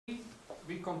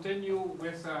continue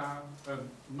with a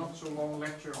not so long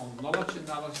lecture on knowledge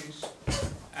analysis.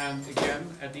 And again,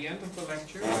 at the end of the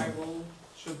lecture, I will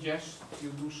suggest you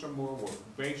do some more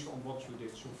work based on what you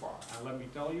did so far. And let me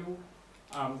tell you,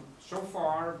 so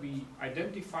far we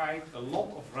identified a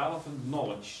lot of relevant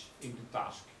knowledge in the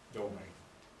task domain.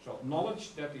 So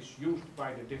knowledge that is used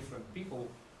by the different people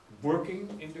working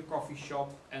in the coffee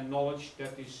shop and knowledge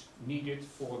that is needed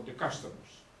for the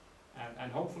customers.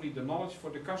 And hopefully the knowledge for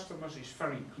the customers is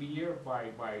very clear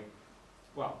by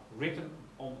well, written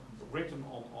on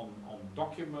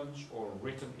documents or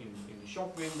written in the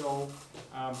shop window.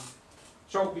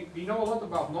 So we know a lot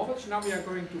about knowledge. Now we are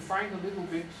going to find a little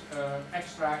bit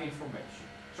extra information.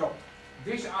 So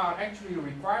these are actually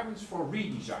requirements for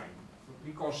redesign,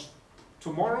 because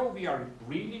tomorrow we are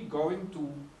really going to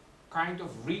kind of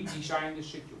redesign the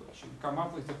situation, come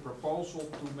up with a proposal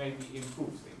to maybe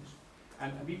improve things.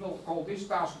 And we will call this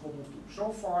task model 2. So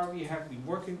far we have been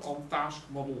working on task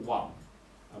model 1,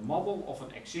 a model of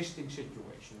an existing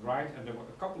situation, right? And there were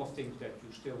a couple of things that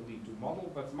you still need to model,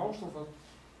 but most of it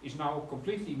is now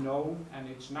completely known and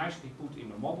it's nicely put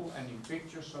in a model and in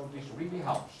pictures, so this really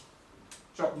helps.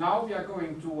 So now we are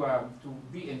going to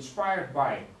be inspired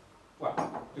by,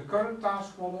 well, the current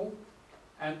task model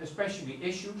and especially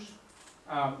issues.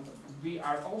 We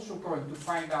are also going to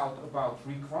find out about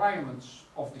requirements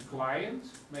of the client,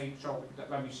 so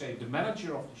let me say the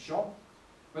manager of the shop,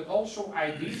 but also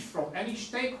ideas from any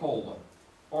stakeholder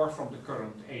or from the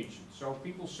current agent. So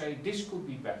people say this could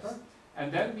be better. And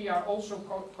then we are also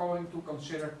going to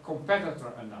consider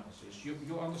competitor analysis.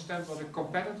 You understand what a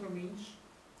competitor means?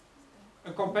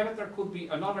 A competitor could be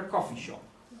another coffee shop.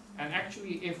 And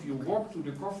actually, if you walk to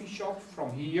the coffee shop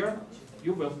from here,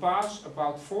 you will pass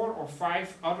about 4 or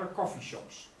 5 other coffee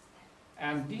shops.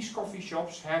 And these coffee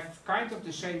shops have kind of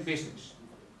the same business.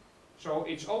 So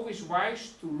it's always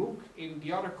wise to look in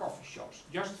the other coffee shops,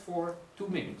 just for 2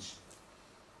 minutes.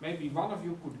 Maybe one of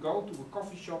you could go to a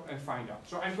coffee shop and find out.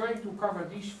 So I'm going to cover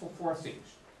these 4 things.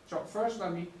 So first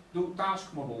let me do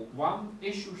task model 1,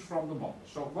 issues from the model.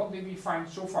 So what did we find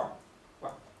so far?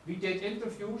 Well, we did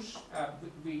interviews,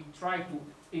 we tried to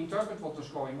interpret what was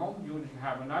going on during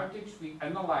hermeneutics, we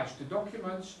analyzed the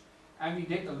documents, and we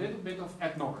did a little bit of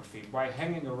ethnography by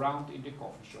hanging around in the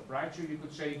coffee shop, right? So you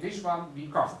could say this one we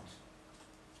covered.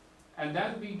 And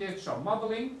then we did some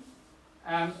modeling,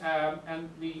 and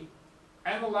we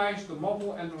analyzed the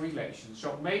model and the relations.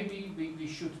 So maybe we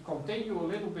should continue a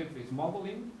little bit with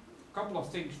modeling. A couple of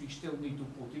things we still need to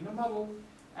put in the model,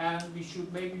 and we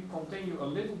should maybe continue a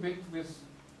little bit with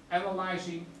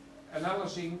analysis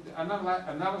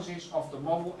of the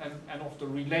model and of the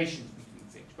relations between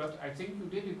things. But I think you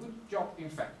did a good job, in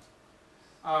fact.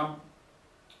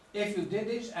 If you did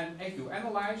this and if you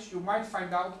analyze, you might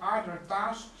find out, are there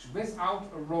tasks without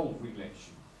a role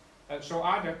relation? So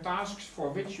are there tasks for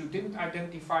which you didn't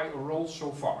identify a role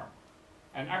so far?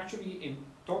 And actually, in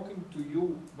talking to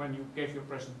you when you gave your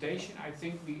presentation, I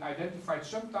think we identified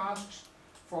some tasks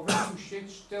for which you should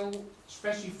still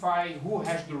specify who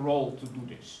has the role to do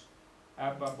this.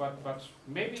 But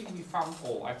maybe we found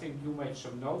all. I think you made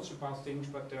some notes about things,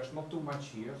 but there's not too much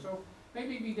here. So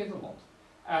maybe we did a lot.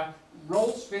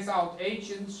 Roles without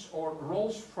agents, or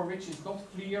roles for which it's not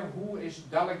clear who is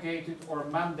delegated or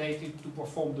mandated to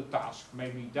perform the task.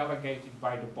 Maybe delegated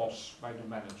by the boss, by the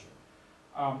manager.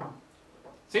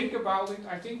 Think about it.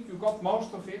 I think you got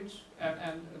most of it,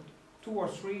 and 2 or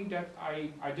 3 that I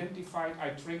identified,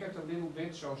 I triggered a little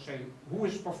bit. So say, who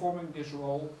is performing this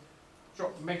role?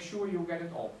 So make sure you get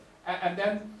it all. And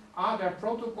then, are there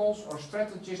protocols or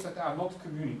strategies that are not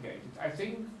communicated? I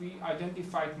think we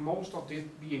identified most of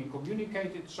it being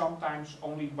communicated, sometimes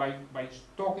only by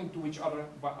talking to each other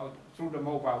through the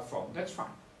mobile phone. That's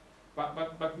fine.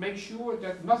 But make sure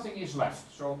that nothing is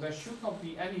left. So there should not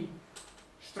be any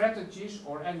strategies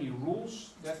or any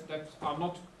rules that are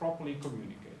not properly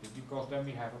communicated, because then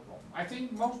we have a problem. I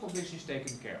think most of this is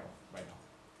taken care of by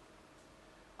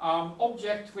now.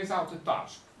 Object without a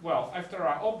task. Well, if there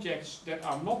are objects that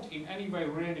are not in any way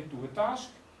related to a task,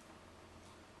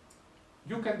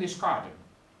 you can discard them.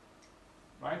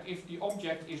 Right? If the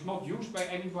object is not used by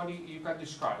anybody, you can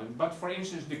discard them. But for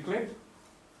instance, the clip,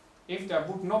 if there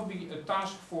would not be a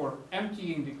task for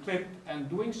emptying the clip and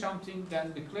doing something,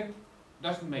 then the clip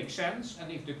doesn't make sense.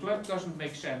 And if the clip doesn't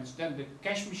make sense, then the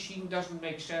cash machine doesn't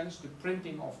make sense. The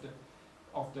printing of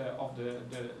the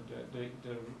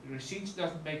receipts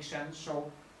doesn't make sense.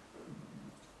 So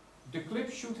the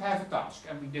clip should have a task,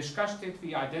 and we discussed it,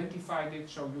 we identified it,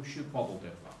 so you should model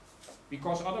that one.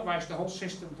 Because otherwise the whole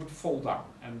system would fall down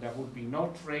and there would be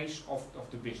no trace of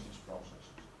the business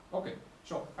processes. Okay,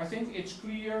 So I think it's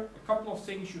clear, a couple of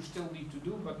things you still need to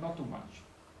do, but not too much.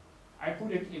 I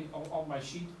put it in on my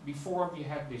sheet before we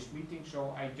had this meeting,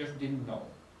 so I just didn't know.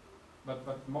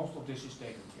 But most of this is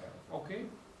taken care of. Okay?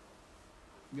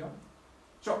 Yeah?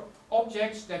 So,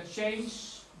 objects that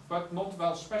change but not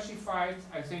well specified,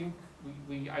 I think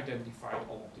we identified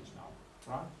all of this now.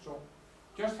 Right? So,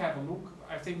 just have a look.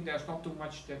 I think there's not too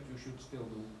much that you should still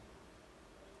do.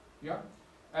 Yeah?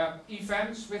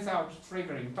 Events without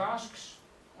triggering tasks.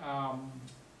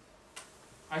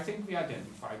 I think we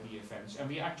identified the events, and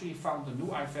we actually found a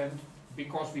new event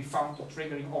because we found the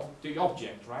triggering of the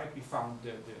object, right? We found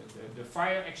the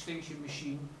fire extinction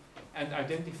machine and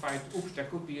identified, oops, there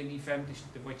could be an event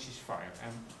which is fire,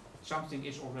 and something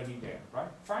is already there,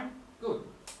 right? Fine? Good.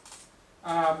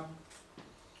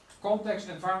 Context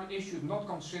environment is should not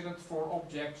considered for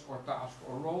objects or tasks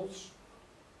or roles.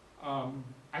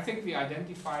 I think we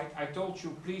identified, I told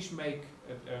you, please make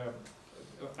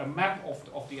a map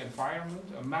of the environment,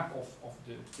 a map of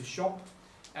the shop,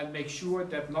 and make sure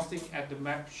that nothing at the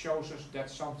map shows us that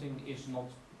something is not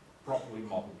properly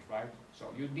modeled, right? So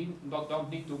you don't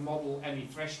need to model any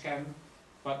trash can,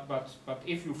 but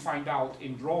if you find out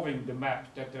in drawing the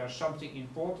map that there's something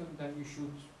important, then you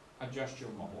should adjust your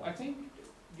model. I think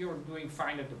you're doing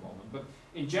fine at the moment, but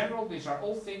in general, these are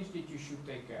all things that you should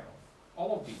take care of.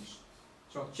 All of these.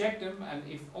 So check them, and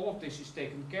if all of this is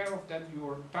taken care of, then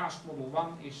your task model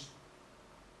 1 is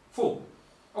full.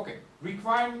 Okay,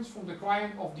 requirements from the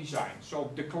client of design. So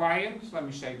the client, let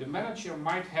me say, the manager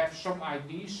might have some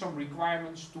ideas, some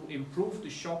requirements to improve the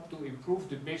shop, to improve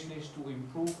the business, to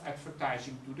improve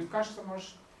advertising to the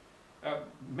customers.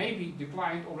 Maybe the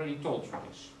client already told you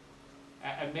this.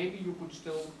 And maybe you could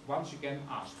still, once again,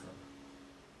 ask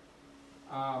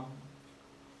them.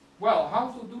 Well, how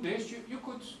to do this? You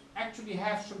could actually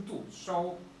have some tools.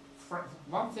 So, for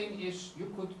one thing is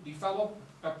you could develop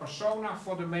a persona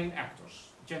for the main actors.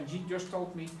 Genji just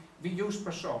told me we use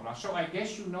persona. So I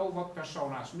guess you know what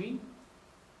personas mean,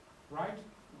 right?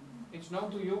 It's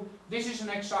known to you. This is an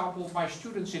example. My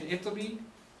students in Italy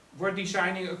were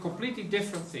designing a completely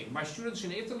different thing. My students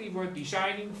in Italy were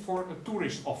designing for a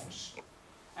tourist office.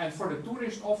 And for the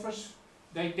tourist office,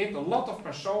 they did a lot of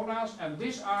personas, and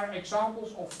these are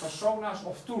examples of personas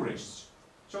of tourists.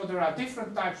 So there are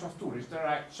different types of tourists. There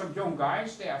are some young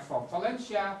guys, they are from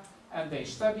Valencia, and they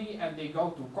study, and they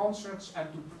go to concerts,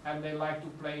 and they like to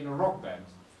play in a rock band.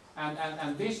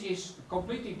 And this is a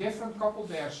completely different couple.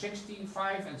 They are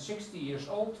 65 and 60 years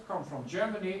old, come from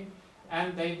Germany,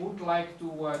 and they would like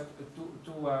to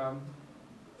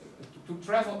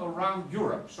travel around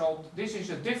Europe. So this is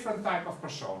a different type of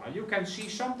persona. You can see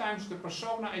sometimes the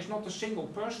persona is not a single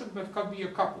person, but could be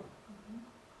a couple.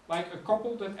 Like a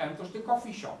couple that enters the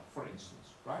coffee shop, for instance,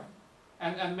 right?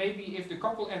 And maybe if the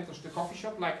couple enters the coffee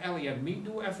shop, like Ellie and me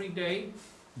do every day,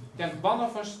 then one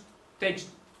of us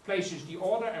places the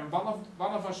order and one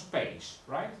of us pays,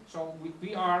 right? So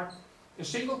we are a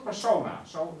single persona.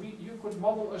 So you could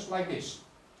model us like this,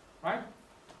 right?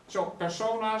 So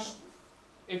personas,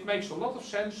 it makes a lot of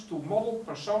sense to model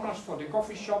personas for the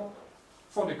coffee shop,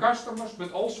 for the customers,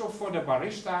 but also for the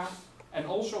barista, and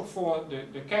also for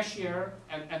the cashier,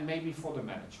 and maybe for the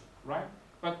manager, right?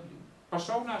 But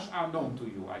personas are known to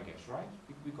you, I guess, right?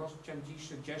 Because Genji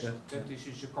suggests that this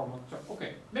is a common term.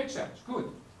 Okay, makes sense, good.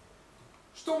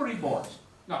 Storyboard.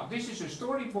 Now, this is a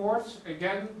storyboard,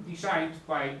 again, designed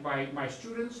by my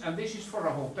students, and this is for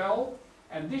a hotel,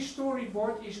 and this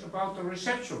storyboard is about the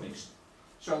receptionist.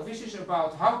 So this is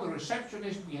about how the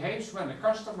receptionist behaves when a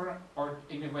customer, or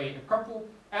in a way a couple,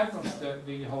 enters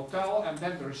the hotel, and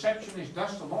then the receptionist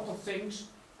does a lot of things,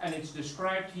 and it's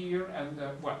described here, and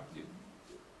well,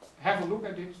 have a look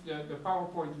at it. The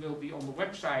PowerPoint will be on the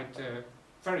website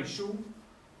very soon.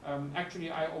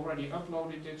 Actually, I already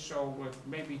uploaded it, so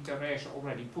maybe Therese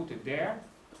already put it there.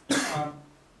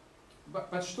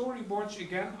 But storyboards,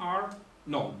 again, are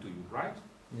known to you, right?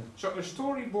 Yeah. So a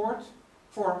storyboard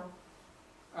for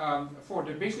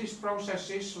the business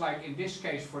processes, like in this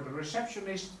case for the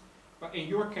receptionist, but in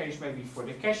your case maybe for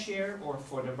the cashier or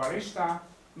for the barista,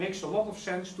 makes a lot of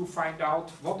sense to find out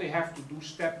what they have to do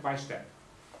step by step,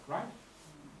 right?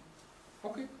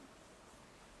 Okay.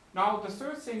 Now the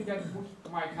third thing that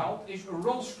might help is a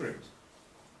role script.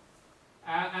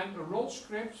 And a role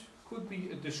script could be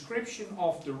a description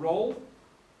of the role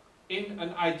in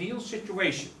an ideal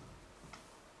situation,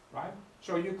 right?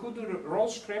 So you could do the role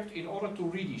script in order to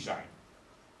redesign.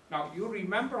 Now you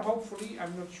remember, hopefully,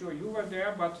 I'm not sure you were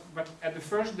there, but at the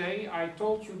first day I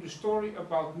told you the story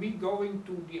about me going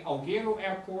to the Alghero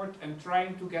airport and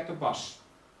trying to get a bus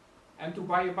and to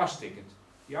buy a bus ticket.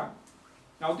 Yeah?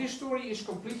 Now this story is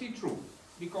completely true.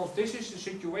 because this is the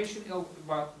situation,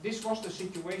 well, this was the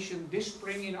situation this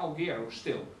spring in Alghero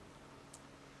still.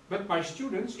 But my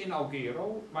students in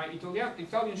Alghero, my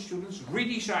Italian students,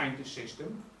 redesigned the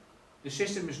system. The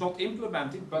system is not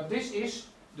implemented, but this is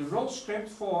the role script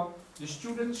for the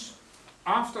students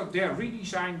after their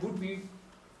redesign would be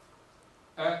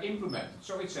implemented.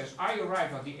 So it says, I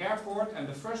arrive at the airport and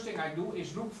the first thing I do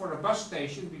is look for a bus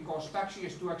station because taxi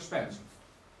is too expensive.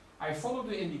 I follow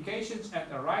the indications and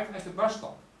arrive at the bus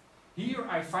stop. Here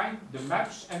I find the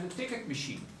maps and the ticket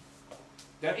machine.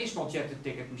 There is not yet a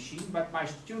ticket machine, but my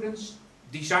students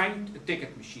designed a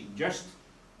ticket machine just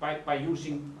by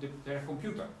using their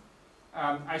computer.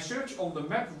 I search on the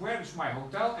map where is my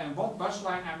hotel and what bus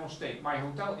line I must take. My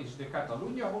hotel is the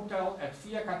Catalunya Hotel at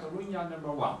Via Catalunya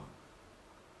number 1.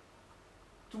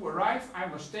 To arrive, I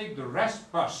must take the rest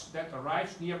bus that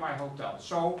arrives near my hotel.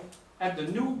 So at the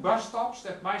new bus stops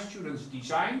that my students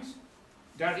designed,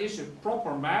 there is a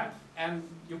proper map and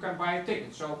you can buy a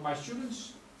ticket. So my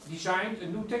students designed a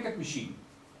new ticket machine.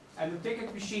 And the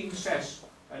ticket machine says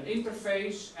an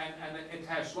interface and it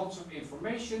has lots of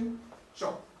information.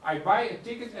 So I buy a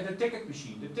ticket at a ticket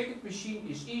machine. The ticket machine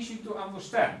is easy to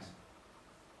understand.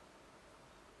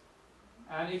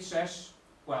 And it says,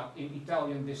 well, in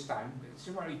Italian this time, it's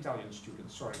a very Italian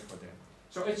student, sorry for that.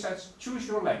 So it says, choose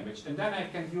your language, and then I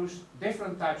can use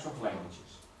different types of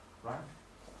languages, right?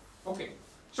 Okay,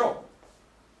 so,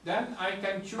 then I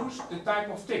can choose the type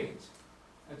of ticket.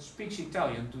 It speaks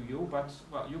Italian to you, but,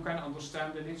 well, you can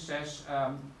understand that it says,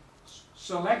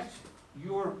 select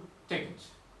your ticket.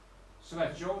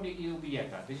 Selezione il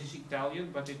biglietto. This is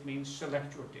Italian, but it means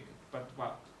select your ticket. But,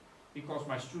 well, because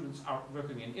my students are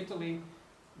working in Italy,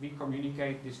 we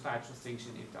communicate these types of things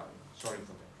in Italian. Sorry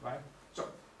for that, right? So,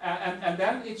 and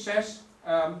then it says,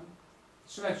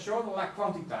 selezione la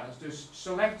quantità, dus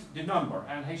select the number.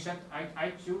 And he said,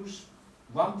 I choose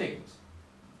one ticket.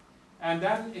 And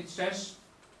then it says,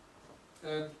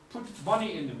 put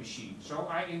money in the machine. So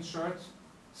I insert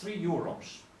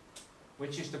 €3,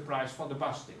 which is the price for the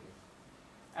bus ticket.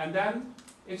 And then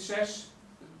it says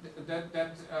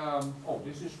oh,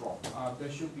 this is wrong.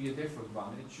 There should be a different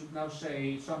one. It should now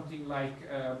say something like,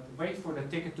 wait for the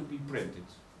ticket to be printed.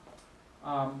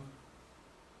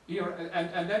 Here,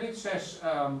 and then it says,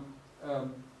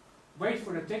 wait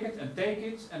for the ticket and take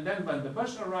it, and then when the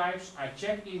bus arrives, I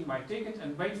check in my ticket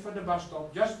and wait for the bus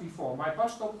stop. Just before my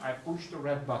bus stop, I push the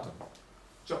red button.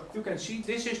 So you can see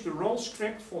this is the role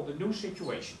script for the new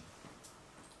situation.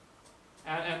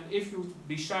 And if you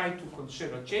decide to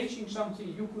consider changing something,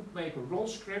 you could make a role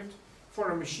script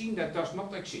for a machine that does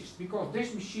not exist, because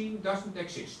this machine doesn't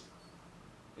exist.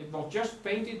 It was just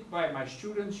painted by my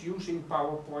students using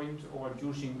PowerPoint or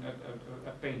using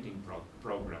a painting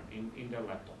program in their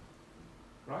laptop.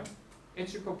 Right?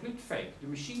 It's a complete fake. The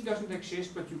machine doesn't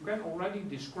exist, but you can already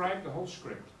describe the whole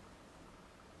script.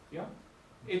 Yeah?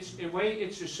 It's a way,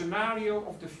 it's a scenario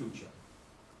of the future,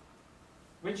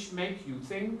 which makes you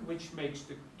think, which makes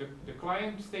the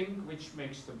client think, which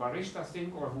makes the barista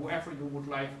think, or whoever you would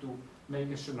like to make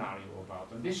a scenario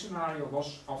about. And this scenario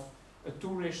was of a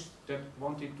tourist that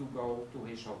wanted to go to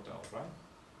his hotel, right?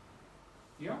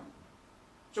 Yeah?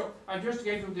 So I just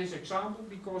gave you this example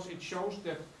because it shows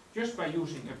that just by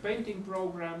using a painting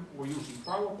program or using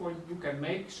PowerPoint, you can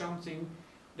make something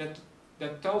that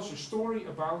tells a story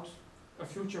about a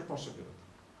future possibility.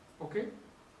 Okay?